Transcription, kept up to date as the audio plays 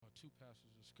two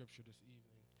passages of scripture this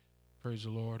evening. Praise the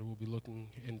Lord. We'll be looking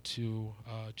into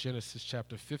Genesis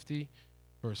chapter 50,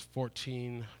 verses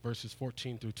 14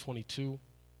 through 22.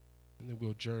 And then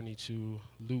we'll journey to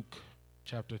Luke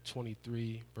chapter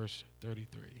 23, verse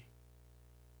 33.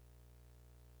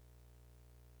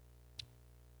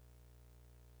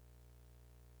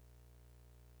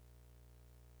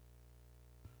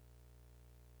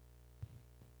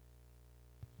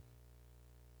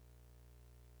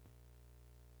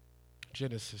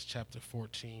 Genesis chapter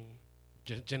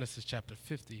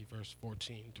 50, verse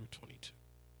 14 through 22.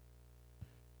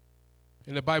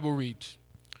 And the Bible reads,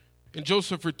 "And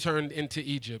Joseph returned into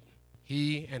Egypt,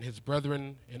 he and his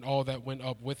brethren and all that went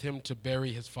up with him to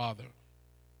bury his father.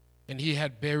 And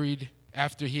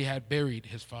after he had buried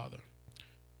his father.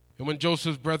 And when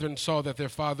Joseph's brethren saw that their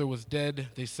father was dead,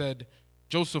 they said,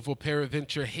 Joseph will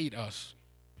peradventure hate us,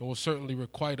 and will certainly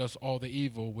requite us all the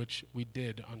evil which we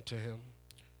did unto him.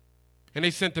 And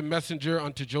they sent a messenger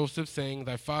unto Joseph, saying,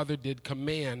 Thy father did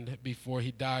command before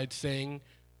he died, saying,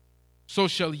 So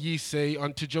shall ye say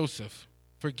unto Joseph,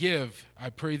 Forgive, I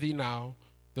pray thee now,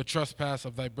 the trespass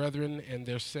of thy brethren and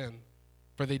their sin,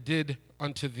 for they did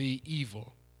unto thee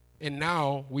evil. And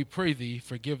now, we pray thee,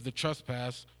 forgive the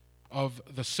trespass of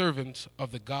the servants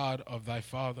of the God of thy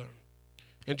father.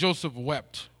 And Joseph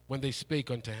wept when they spake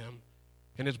unto him.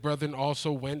 And his brethren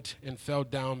also went and fell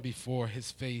down before his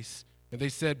face. And they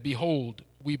said, Behold,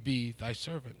 we be thy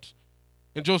servants.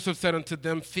 And Joseph said unto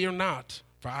them, Fear not,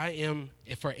 for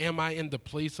am I in the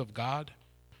place of God?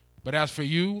 But as for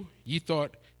you, ye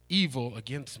thought evil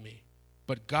against me,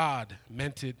 but God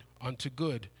meant it unto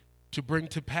good, to bring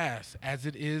to pass, as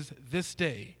it is this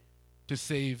day, to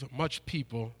save much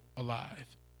people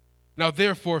alive. Now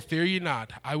therefore fear ye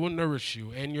not, I will nourish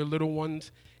you and your little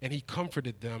ones. And he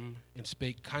comforted them and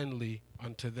spake kindly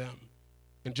unto them.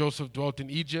 And Joseph dwelt in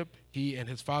Egypt, he and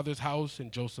his father's house,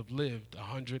 and Joseph lived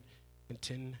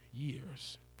 110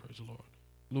 years. Praise the Lord.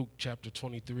 Luke chapter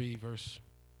 23, verse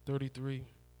 33.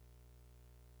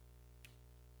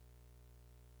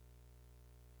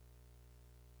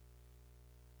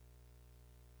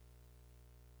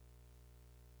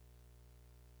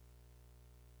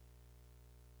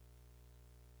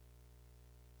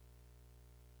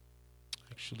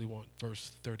 Actually want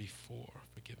verse 34.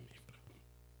 Forgive me for that.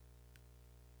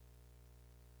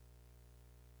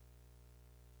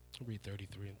 I'll read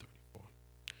 33 and 34.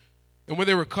 And when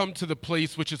they were come to the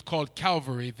place which is called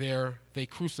Calvary, there they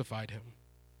crucified him,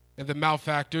 and the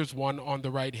malefactors, one on the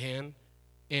right hand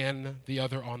and the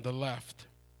other on the left.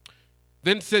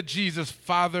 Then said Jesus,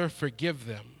 Father, forgive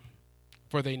them,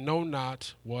 for they know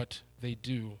not what they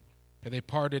do. And they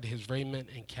parted his raiment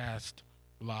and cast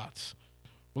lots.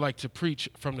 We'd like to preach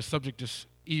from the subject this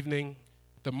evening,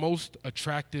 the most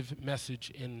attractive message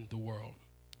in the world.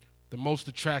 The most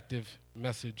attractive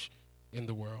message in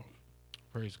the world.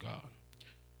 Praise God.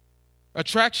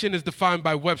 Attraction is defined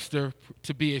by Webster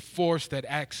to be a force that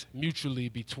acts mutually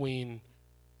between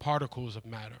particles of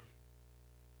matter.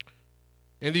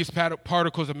 And these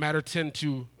particles of matter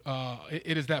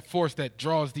it is that force that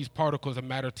draws these particles of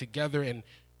matter together and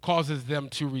causes them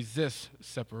to resist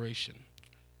separation.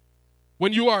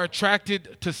 When you are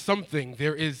attracted to something,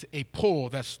 there is a pull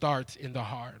that starts in the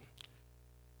heart.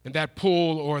 And that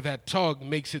pull or that tug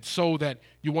makes it so that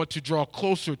you want to draw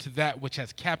closer to that which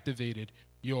has captivated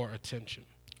your attention.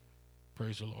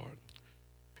 Praise the Lord.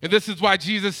 And this is why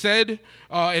Jesus said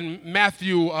in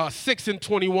Matthew 6 and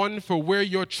 21, For where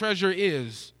your treasure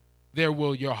is, there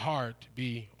will your heart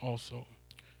be also.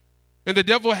 And the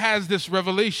devil has this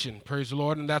revelation, praise the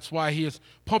Lord, and that's why he is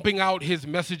pumping out his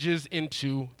messages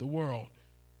into the world.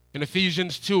 In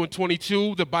Ephesians 2 and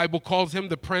 22, the Bible calls him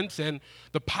the prince and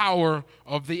the power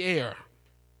of the air.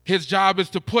 His job is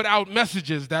to put out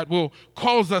messages that will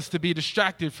cause us to be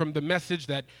distracted from the message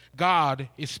that God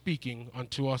is speaking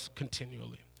unto us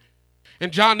continually.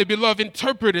 And John the Beloved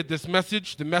interpreted this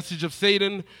message, the message of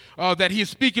Satan, that he is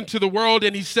speaking to the world,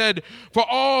 and he said, For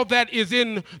all that is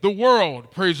in the world,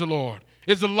 praise the Lord,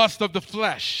 is the lust of the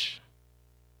flesh,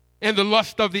 and the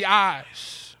lust of the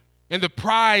eyes, and the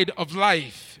pride of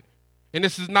life. And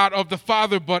this is not of the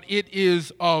Father, but it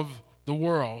is of the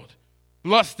world.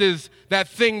 Lust is that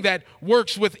thing that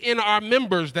works within our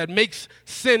members that makes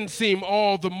sin seem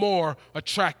all the more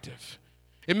attractive.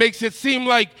 It makes it seem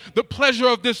like the pleasure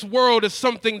of this world is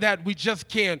something that we just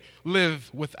can't live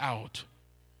without.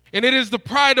 And it is the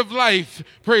pride of life,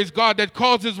 praise God, that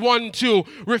causes one to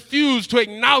refuse to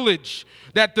acknowledge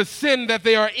that the sin that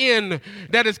they are in,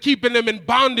 that is keeping them in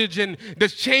bondage and the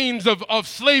chains of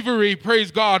slavery,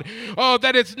 praise God,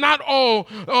 that it's not all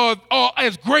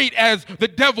as great as the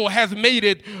devil has made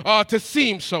it to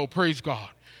seem so, praise God.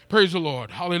 Praise the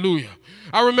Lord. Hallelujah.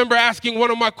 I remember asking one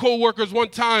of my co-workers one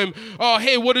time,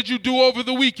 hey, what did you do over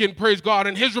the weekend? Praise God.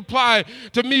 And his reply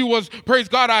to me was, praise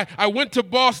God, I went to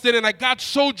Boston and I got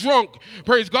so drunk,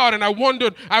 praise God, and I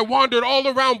wandered all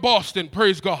around Boston,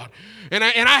 praise God. And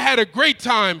I had a great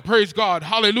time, praise God,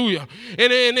 hallelujah.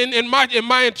 And in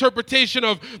my interpretation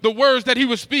of the words that he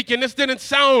was speaking, this didn't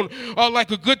sound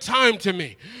like a good time to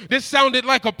me. This sounded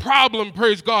like a problem,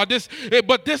 praise God.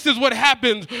 But this is what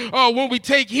happens when we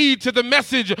take heed to the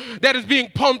message that is being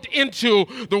pumped into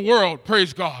the world,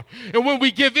 praise God. And when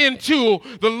we give in to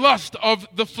the lust of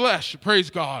the flesh, praise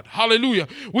God, hallelujah.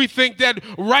 We think that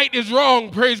right is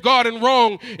wrong, praise God, and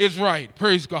wrong is right,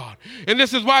 praise God. And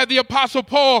this is why the Apostle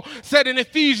Paul said in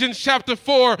Ephesians chapter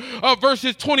 4,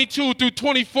 verses 22 through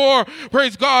 24,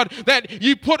 praise God, that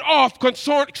you put off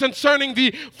concerning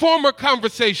the former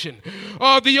conversation,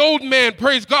 the old man,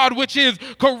 praise God, which is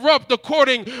corrupt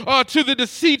according to the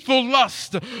deceitful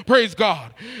lust, praise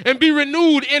God, and be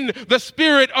renewed in the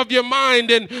spirit of your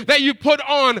mind, and that you put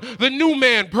on the new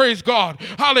man, praise God,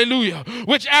 hallelujah,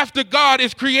 which after God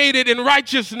is created in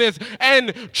righteousness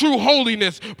and true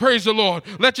holiness, praise the Lord.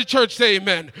 Let your church say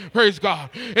amen, praise God.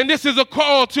 And this is a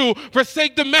call to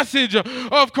forsake the message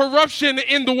of corruption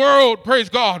in the world, praise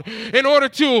God, in order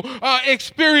to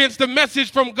experience the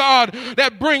message from God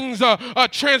that brings a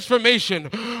transformation.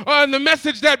 And the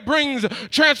message that brings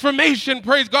transformation,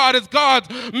 praise God, is God's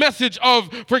message of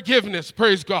forgiveness,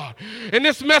 praise God. And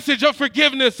this message of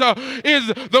forgiveness is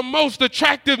the most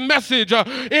attractive message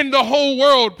in the whole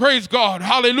world, praise God,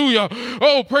 hallelujah.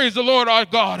 Oh, praise the Lord our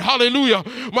God, hallelujah,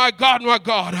 my God,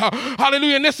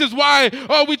 hallelujah. And this is why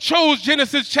we chose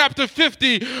Genesis chapter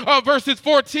 50, verses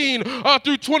 14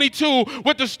 through 22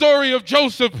 with the story of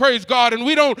Joseph, praise God. And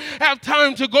we don't have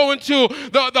time to go into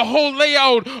the whole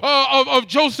layout of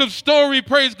Joseph's story,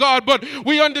 praise God, but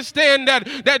we understand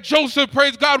that Joseph,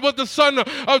 praise God, was the son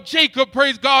of Jacob,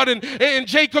 praise God, and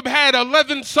Jacob had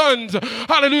 11 sons,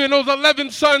 hallelujah, and those 11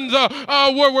 sons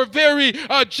were very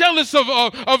jealous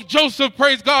of Joseph,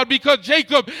 praise God, because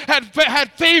Jacob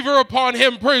had favor upon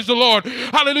him, praise the Lord,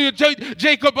 hallelujah.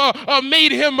 Jacob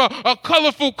made him a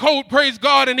colorful coat, praise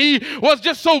God, and he was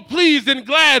just so pleased and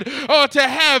glad to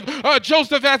have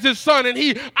Joseph as his son, and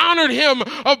he honored him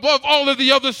above all of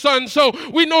the other sons. So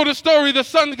we know the story. The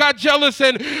sons got jealous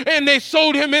and they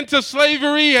sold him into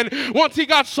slavery, and once he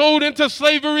got sold into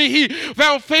slavery, he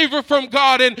found favor from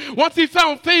God, and once he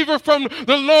found favor from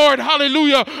the Lord,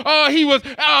 hallelujah, he was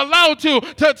allowed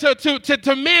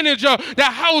to manage the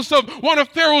house of one of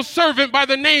Pharaoh's servants by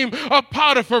the name of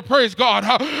Potiphar, praise God,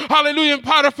 hallelujah. And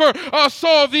Potiphar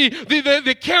saw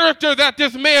the character that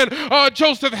this man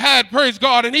Joseph had, praise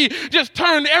God, and he just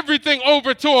turned everything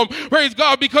over to him, praise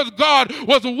God, because God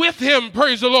was with him,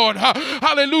 praise the Lord,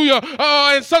 hallelujah.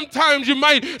 And sometimes you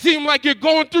might seem like you're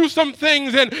going through some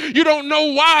things and you don't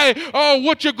know why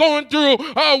what you're going through,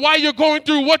 why you're going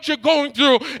through what you're going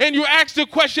through, and you ask the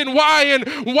question why, and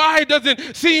why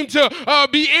doesn't seem to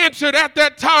be answered at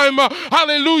that time,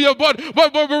 hallelujah. But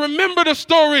remember the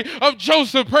story of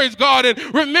Joseph, praise God,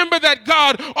 and remember that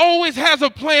God always has a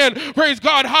plan, praise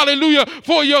God, hallelujah,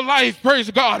 for your life, praise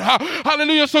God,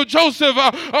 hallelujah. So Joseph,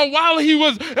 while he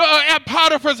was at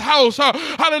Potiphar's house,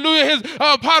 hallelujah, his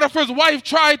Potiphar's wife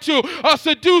tried to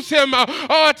seduce him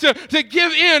to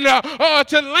give in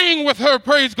to laying with her,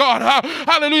 praise God,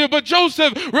 hallelujah. But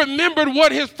Joseph remembered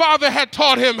what his father had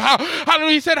taught him,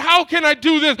 hallelujah. He said, how can I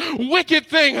do this wicked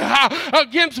thing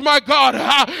against my God,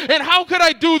 and how could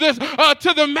I do this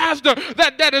to the master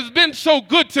that has been so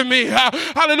good to me,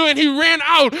 hallelujah. And he ran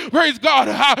out, praise God,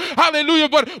 hallelujah.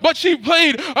 But she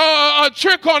played a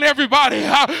trick on everybody,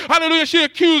 hallelujah. She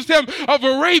accused him of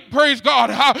a rape, praise God,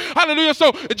 hallelujah.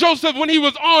 So Joseph, when he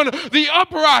was on the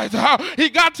uprise, he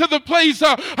got to the place,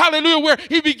 hallelujah, where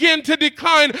he began to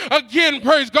decline again,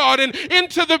 praise God, and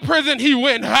into the prison he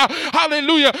went,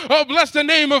 hallelujah. Oh, bless the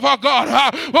name of our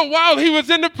God. But while he was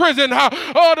in the prison,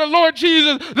 the Lord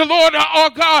Jesus, the Lord our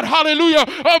God, hallelujah,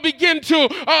 began to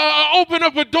open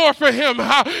up a door for him.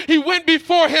 He went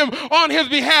before him on his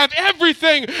behalf.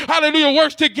 Everything, hallelujah,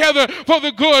 works together for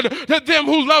the good to them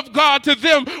who love God, to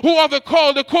them who are the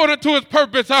called according to his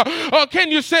purpose.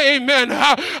 Can you say amen?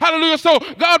 Hallelujah. So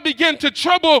God began to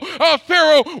trouble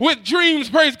Pharaoh with dreams,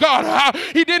 praise God.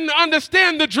 He didn't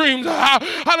understand the dreams,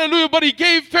 hallelujah, but he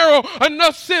gave Pharaoh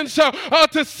enough sense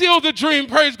to seal the dream,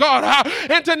 praise God,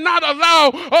 and to not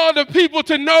allow the people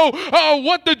to know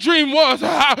what the dream was.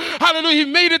 Hallelujah. Hallelujah.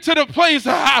 He made it to the place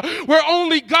where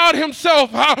only God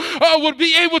himself would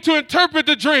be able to interpret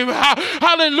the dream.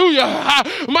 Hallelujah.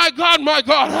 My God, my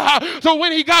God. So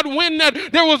when he got wind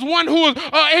that there was one who was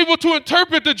able to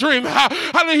interpret the dream,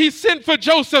 hallelujah, he sent for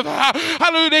Joseph.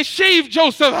 Hallelujah. They shaved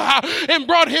Joseph and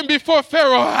brought him before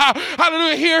Pharaoh.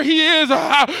 Hallelujah. Here he is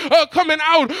coming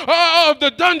out of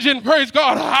the dungeon, praise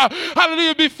God.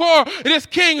 Hallelujah. Before this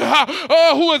king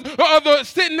who was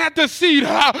sitting at the seat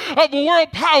of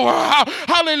world power.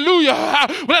 Hallelujah.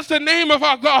 Bless the name of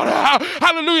our God.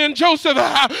 Hallelujah. And Joseph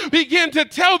began to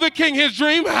tell the king his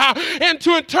dream and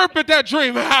to interpret that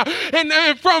dream.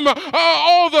 And from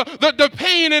all the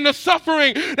pain and the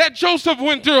suffering that Joseph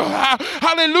went through.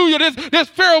 Hallelujah. This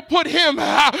Pharaoh put him,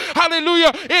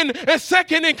 hallelujah, in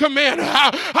second in command.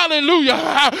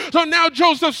 Hallelujah. So now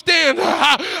Joseph stands,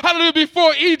 hallelujah,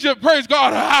 before Egypt, praise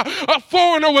God. A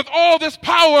foreigner with all this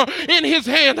power in his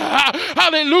hand.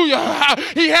 Hallelujah.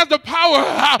 He has the power,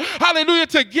 hallelujah,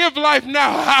 to give life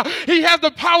now. He has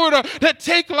the power to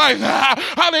take life.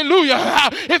 Hallelujah.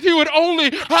 If he would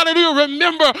only, hallelujah,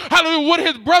 remember, hallelujah, what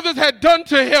his brothers had done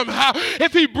to him.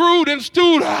 If he brewed and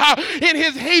stewed in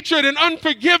his hatred and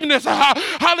unforgiveness.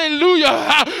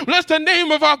 Hallelujah. Bless the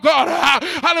name of our God.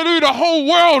 Hallelujah. The whole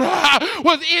world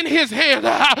was in his hand.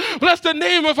 Bless the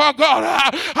name of our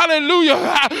God.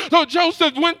 Hallelujah. So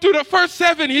Joseph went through the first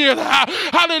 7 years.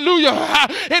 Hallelujah.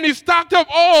 And he stocked up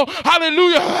all,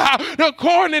 hallelujah, the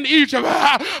corn in Egypt.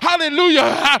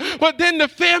 Hallelujah. But then the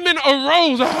famine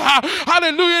arose.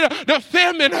 Hallelujah. The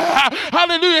famine,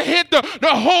 hallelujah, hit the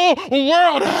whole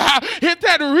world. Hit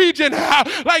that region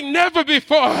like never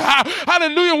before.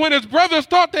 Hallelujah. When his brothers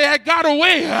thought they had got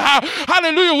away.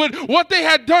 Hallelujah. With what they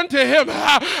had done to him.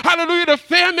 Hallelujah. The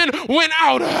famine went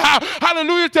out.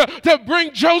 Hallelujah. To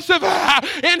bring Joseph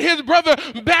and his brother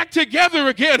back together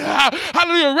again.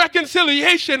 Hallelujah.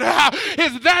 Reconciliation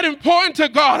is that important to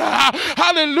God.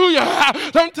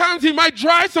 Hallelujah. Sometimes he might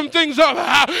dry some things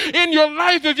up in your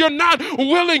life if you're not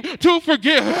willing to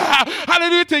forgive.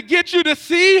 Hallelujah. To get you to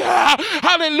see,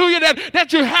 hallelujah,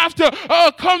 that you have to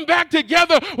come back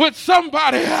together with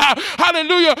somebody.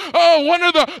 Hallelujah. One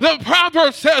of the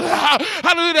Proverbs says,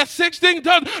 hallelujah, that 6 things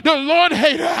does the Lord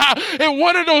hate. And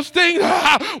one of those things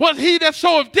was he that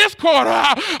soweth discord.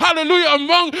 Hallelujah.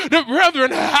 Among the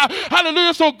brethren.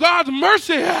 Hallelujah. So God's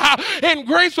mercy and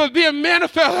grace was being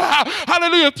manifest.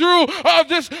 Hallelujah. Through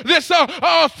this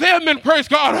famine, praise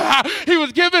God. He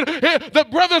was giving the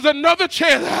brothers another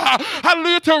chance.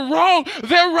 Hallelujah. To wrong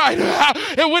their right.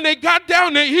 And when they got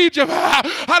down to Egypt,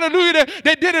 hallelujah,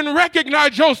 they didn't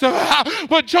recognize Joseph.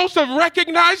 But Joseph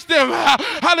recognized them.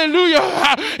 Hallelujah.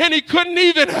 And he couldn't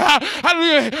even,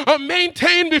 hallelujah,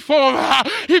 maintain before him.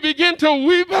 He began to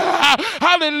weep.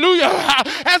 Hallelujah.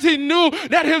 As he knew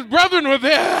that his brethren were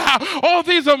there. All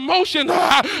these emotions.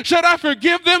 Should I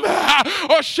forgive them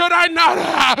or should I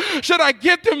not? Should I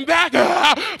get them back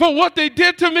for what they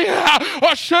did to me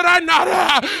or should I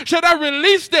not? Should I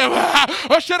release them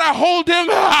or should I hold them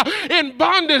in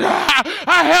bondage?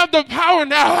 I have the power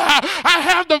now. I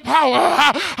have the power,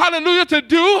 hallelujah, to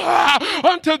do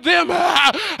unto them,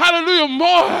 hallelujah,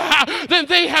 more than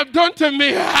they have done to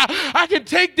me. I can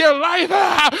take their life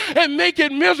and make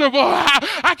it miserable.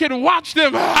 I can watch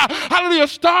them, hallelujah,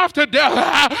 starve to death.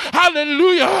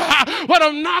 Hallelujah. But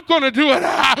I'm not going to do it.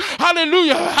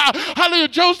 Hallelujah. Hallelujah.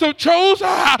 Joseph chose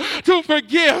to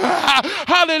forgive.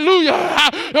 Hallelujah.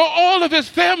 All of his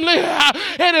family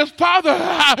and his father,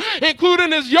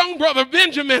 including his young brother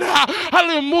Benjamin,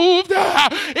 hallelujah, moved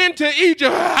into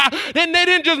Egypt. And they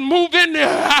didn't just move in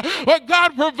there, but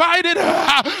God provided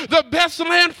the best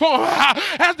land for them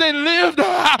as they lived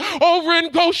over in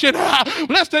Goshen.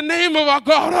 Bless the name of our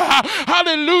God.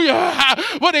 Hallelujah.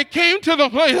 But it came to the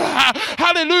place,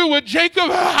 hallelujah, where Jacob,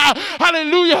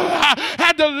 hallelujah,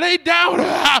 had to lay down.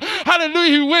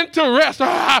 Hallelujah. He went to rest.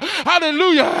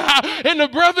 Hallelujah. And the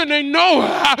brethren, they know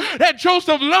that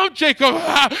Joseph loved Jacob.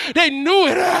 They knew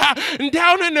it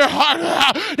down in their heart.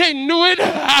 They knew it.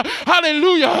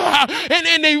 Hallelujah.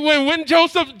 And when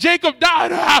Jacob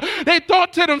died, they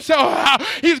thought to themselves,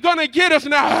 he's going to get us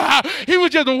now. He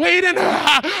was just waiting,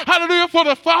 hallelujah, for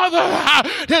the father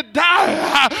to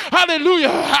die.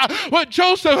 Hallelujah. But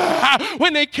Joseph,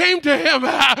 when they came to him,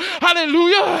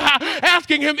 hallelujah,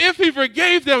 asking him if he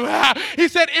forgave them, he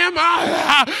said, am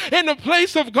I in the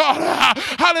place of God?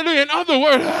 Hallelujah. In other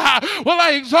words, will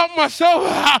I exalt myself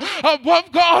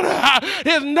above God?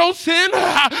 There's no sin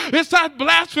besides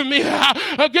blasphemy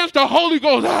against the Holy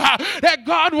Ghost that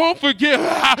God won't forgive.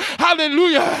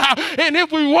 Hallelujah. And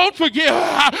if we won't forgive,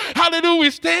 hallelujah,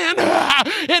 we stand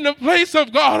in the place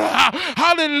of God.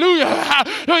 Hallelujah.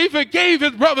 So he forgave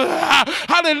his brother.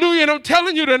 Hallelujah. And I'm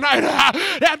telling you tonight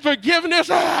that forgiveness,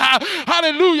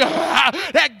 hallelujah,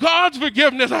 that God's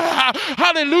forgiveness,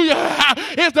 hallelujah,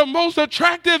 is the most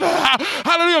attractive,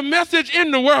 hallelujah, message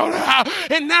in the world.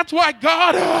 And that's why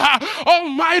God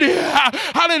Almighty,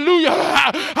 hallelujah,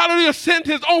 hallelujah, sent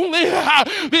his only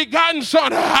begotten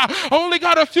son. Only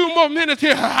got a few more minutes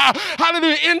here.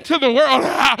 Hallelujah, into the world.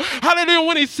 Hallelujah,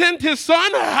 when he sent his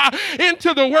son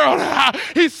into the world,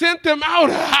 he sent them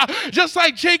out just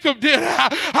like Jacob did.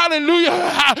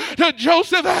 Hallelujah, to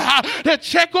Joseph to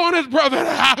check on his brother.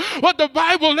 What the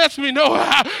Bible lets me know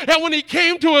that when he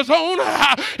came to his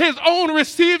own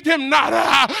received him not.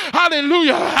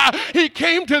 Hallelujah, he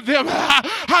came to them.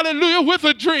 Hallelujah, with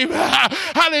a dream.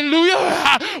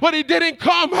 Hallelujah, but he didn't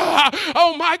come.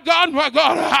 Oh my God,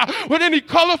 with any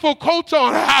colorful coats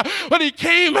on. But he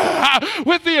came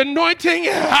with the anointing,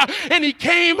 and he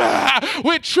came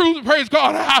with truth. Praise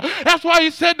God. That's why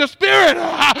he said the Spirit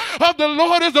of the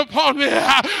Lord is upon me,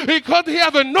 because he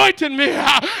has anointed me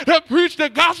to preach the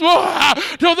gospel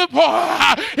to the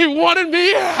poor. He wanted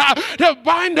me to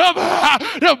bind up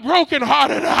the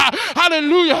brokenhearted.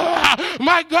 Hallelujah.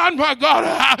 My God,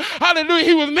 hallelujah.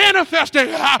 He was manifesting,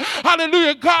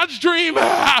 hallelujah, God's dream,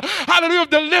 hallelujah, of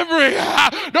delivering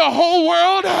the whole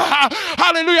world,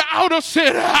 hallelujah, out of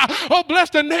sin. Oh, bless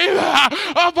the name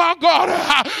of our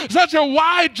God. Such a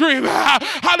wide dream.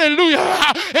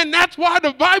 Hallelujah. And that's why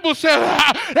the Bible says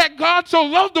that God so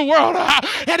loved the world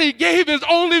that he gave his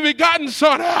only begotten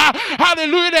son.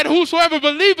 Hallelujah. That whosoever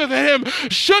believeth in him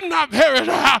should not perish,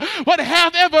 but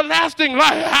have everlasting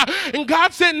life. And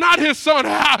God sent not his son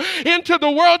into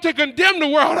the world to condemn the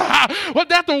world, but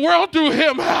that the world through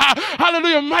him,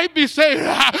 hallelujah, might be saved.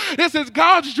 This is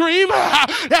God's dream,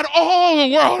 that all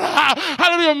the world,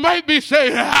 hallelujah, might be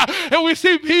saved. And we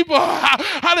see people,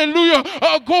 hallelujah,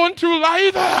 going through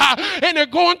life, and they're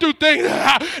going through things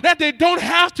that they don't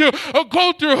have to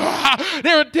go through.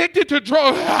 They're addicted to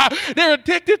drugs. They're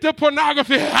addicted to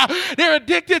pornography. They're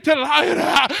addicted to lying.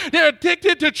 They're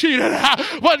addicted to cheating.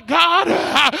 But God,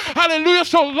 hallelujah,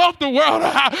 so loved the world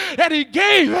that he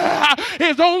gave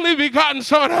his only begotten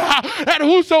son, that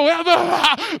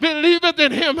whosoever believeth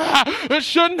in him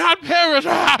should not perish,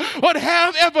 but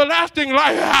have everlasting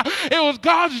life. It was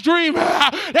God's dream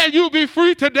that you be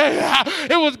free today.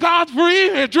 It was God's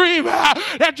dream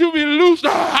that you be loosed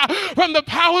from the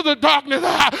powers of darkness.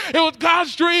 It was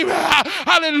God's dream,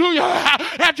 hallelujah,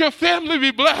 that your family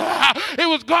be blessed. It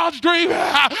was God's dream,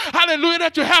 hallelujah,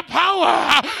 that you have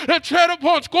power to tread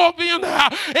upon scorpions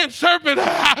and serpents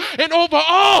and over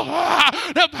all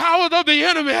the powers of the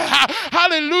enemy.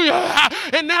 Hallelujah.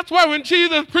 And that's why when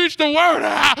Jesus preached the word,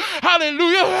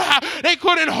 hallelujah, they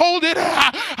couldn't hold it.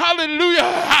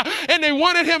 Hallelujah. And they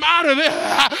wanted him out of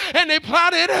there. And they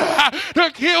plotted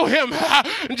to kill him,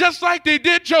 just like they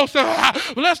did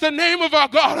Joseph. Bless the name of our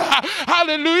God.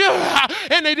 Hallelujah.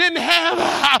 And they didn't have,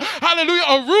 hallelujah,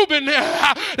 a Reuben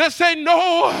there to say,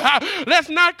 no, let's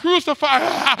not crucify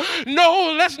him.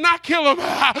 No, let's not kill him.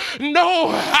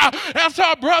 No, that's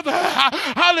our brother.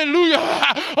 Hallelujah.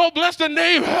 Oh, bless the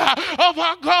name of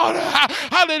our God.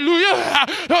 Hallelujah.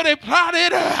 So they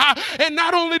plotted, and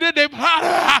not only did they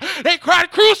plot, they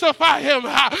cried, crucify him.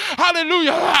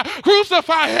 Hallelujah.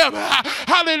 Crucify him.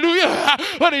 Hallelujah.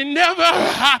 But he never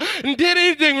did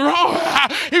anything wrong.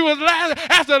 He was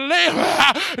as a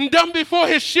lamb dumb before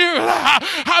his shearer.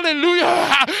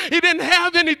 Hallelujah. He didn't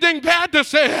have anything bad to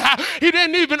say. He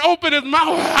didn't even open his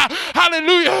mouth.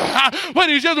 Hallelujah. But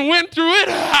he just went through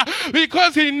it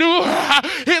because he knew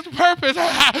his purpose.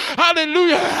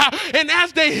 Hallelujah. And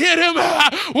as they hit him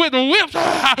with whips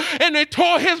and they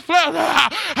tore his flesh,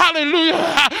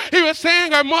 hallelujah, he was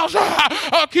saying, I must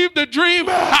keep the dream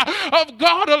of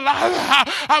God alive.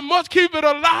 I must keep it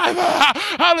alive.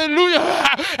 Hallelujah.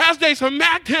 As they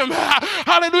smacked him,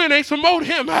 hallelujah, and they smote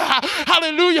him,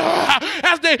 hallelujah,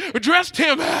 as they dressed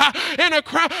him in a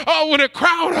crown, with a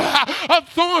crown of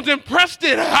thorns and pressed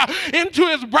it into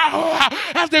his brow,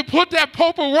 as they put that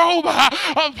purple robe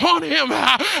upon him,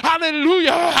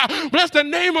 hallelujah, bless the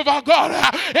name of our God,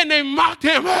 and they mocked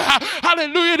him,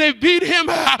 hallelujah, they beat him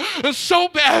so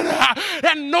bad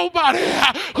that nobody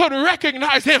could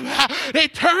recognize him. They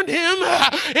turned him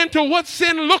into what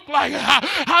sin looked like,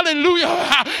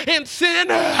 hallelujah, and sin,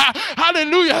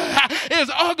 hallelujah, is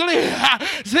ugly.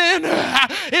 Sin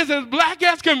is as black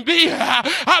as can be,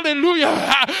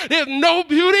 hallelujah. There's no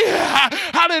beauty,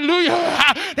 hallelujah,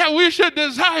 that we should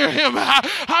desire him,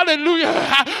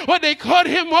 hallelujah. But they cut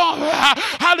him off,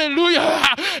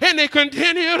 hallelujah, and they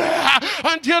continued,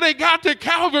 until they got to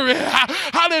Calvary.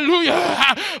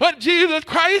 Hallelujah. But Jesus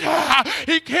Christ,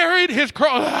 he carried his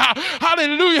cross.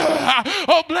 Hallelujah.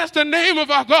 Oh, bless the name of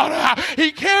our God.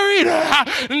 He carried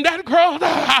that cross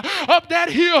up that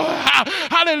hill.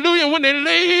 Hallelujah. When they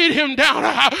laid him down,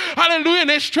 hallelujah, and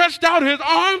they stretched out his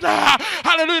arms,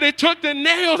 hallelujah, they took the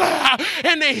nails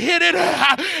and they hit it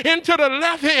into the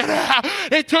left hand.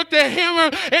 They took the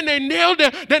hammer and they nailed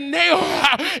the nail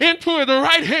into his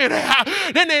right hand.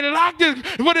 Then they locked it,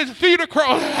 put his feet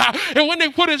across. And when they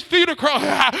put his feet across,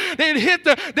 they hit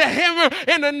the hammer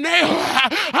and the nail,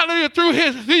 hallelujah, through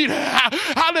his feet.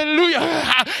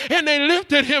 Hallelujah. And they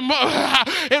lifted him up.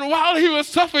 And while he was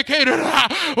suffocated,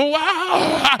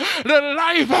 while the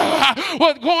life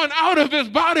was going out of his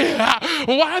body,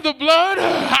 while the blood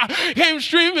came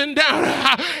streaming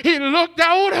down, he looked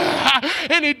out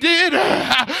and he did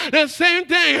the same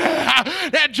thing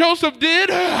that Joseph did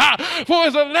for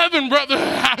his 11 brothers,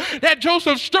 that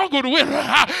Joseph struggled with.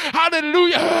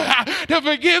 Hallelujah. To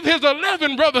forgive his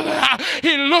 11 brothers,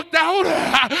 he looked out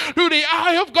through the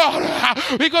eye of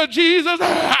God, because Jesus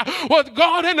was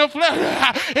God in the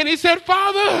flesh. And he said,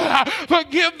 Father,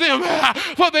 forgive them,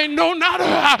 for they know not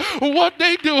what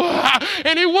they do.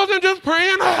 And he wasn't just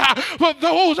praying for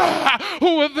those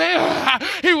who were there.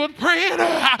 He was praying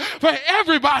for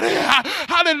everybody,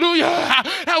 hallelujah,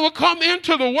 that will come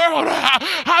into the world.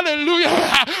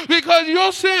 Hallelujah. Because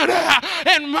your sin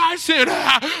and my sin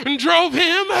drove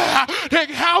him to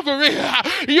Calvary.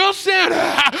 Your sin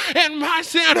and my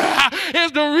sin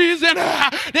is the reason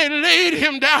they laid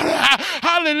him down.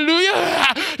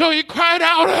 Hallelujah. So he cried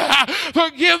out,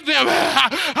 forgive them.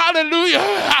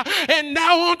 Hallelujah. And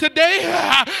now on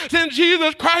today, since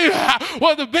Jesus Christ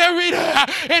was buried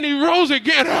and he rose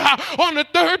again on the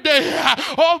third day,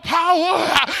 all power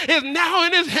is now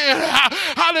in his hand.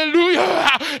 Hallelujah.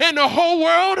 And the whole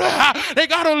world, they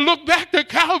got to look back to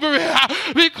Calvary,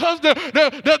 because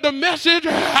the message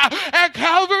at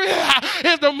Calvary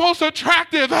is the most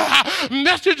attractive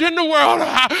message in the world.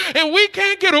 And we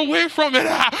can't get away from it.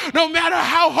 No matter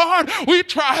how hard we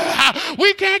try,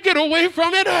 we can't get away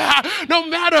from it. No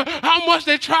matter how much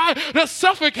they try to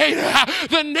suffocate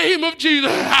the name of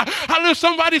Jesus. Hallelujah.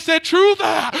 Somebody said truth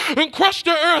and crush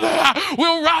the earth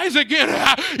will rise again.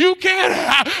 You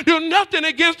can't do nothing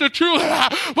against the truth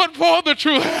but for the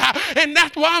truth. And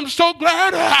that's why I'm so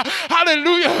glad,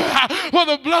 hallelujah, for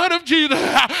the blood of Jesus.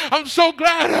 I'm so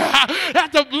glad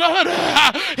that the blood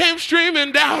came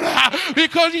streaming down,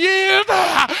 because years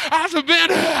I've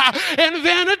been in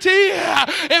vanity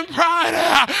and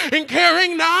pride and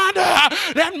caring not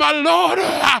that my Lord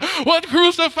was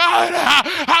crucified.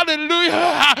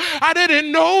 Hallelujah. I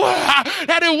didn't know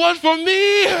that it was for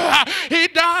me. He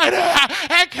died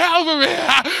at Calvary.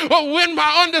 But when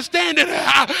my understanding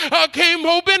came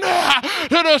open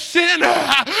to the sin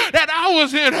that I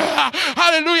was in,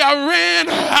 hallelujah, I ran,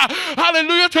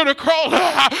 hallelujah, to the cross,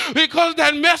 because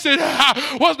that message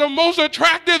was the most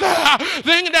attractive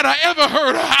thing that I ever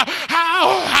heard.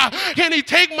 How can he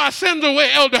take my sins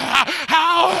away, elder?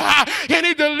 How can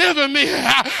he deliver me?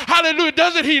 Hallelujah.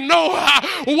 Doesn't he know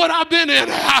what I've been in?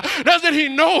 Doesn't he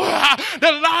know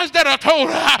the lies that I told?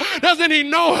 Doesn't he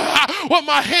know what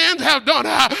my hands have done,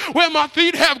 where my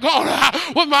feet have gone,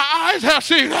 what my eyes have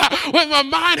seen, what my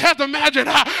mind has imagined?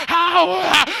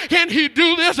 How can he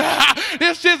do this?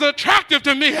 This is attractive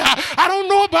to me. I don't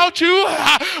know about you,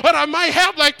 but I might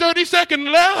have like 30 seconds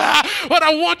left. But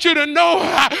I want you to know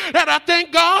that I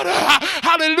thank God,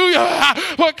 hallelujah,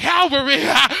 for Calvary.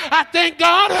 I thank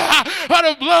God for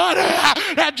the blood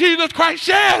that Jesus Christ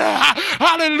shed.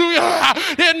 Hallelujah.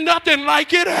 There's nothing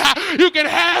like it. You can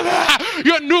have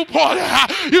your Newport.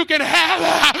 You can have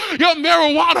your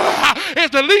marijuana.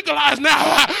 It's legalized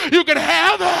now. You can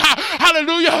have,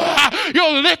 hallelujah,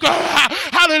 your liquor.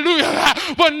 Hallelujah.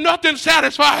 But nothing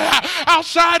satisfies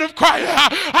outside of Christ.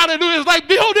 Hallelujah. It's like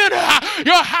building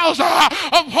your house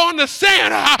upon the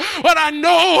sand. But I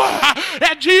know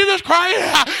that Jesus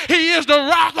Christ, he is the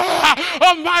rock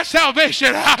of my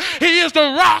salvation. He is the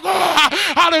rock,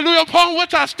 hallelujah, upon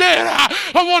which I stand.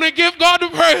 I want to give God the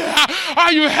praise.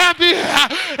 Are you happy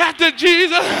that the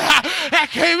Jesus that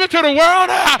came into the world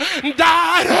and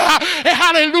died,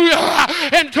 hallelujah,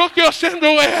 and took your sins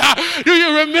away? Do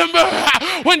you remember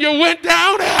when you went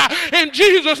down in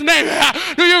Jesus' name?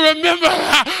 Do you remember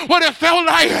what it felt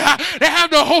like to have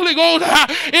the Holy Ghost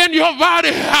in your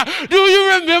body? Do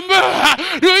you remember?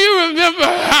 Do you remember?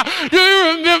 Do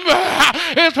you remember?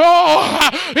 It's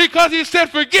all because he said,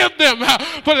 forgive them,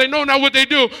 for they know not what they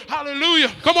do. Hallelujah.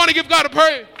 Come on and give God a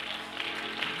praise.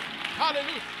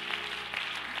 Hallelujah.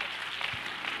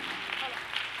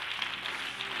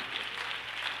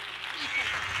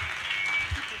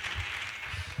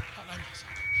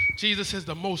 Jesus is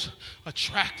the most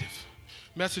attractive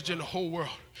message in the whole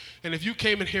world. And if you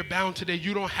came in here bound today,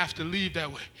 you don't have to leave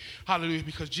that way. Hallelujah.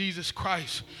 Because Jesus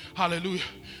Christ, hallelujah,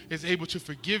 is able to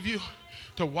forgive you,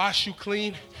 to wash you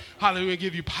clean, hallelujah,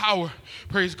 give you power,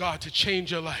 praise God, to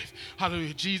change your life.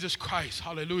 Hallelujah. Jesus Christ,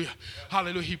 hallelujah,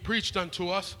 hallelujah. He preached unto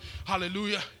us,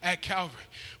 hallelujah, at Calvary.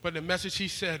 But the message he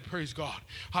said, praise God,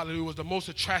 hallelujah, was the most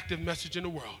attractive message in the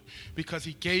world because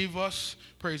he gave us,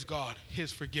 praise God,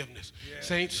 his forgiveness. Yeah.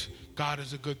 Saints, God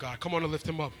is a good God. Come on and lift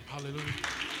him up. Hallelujah.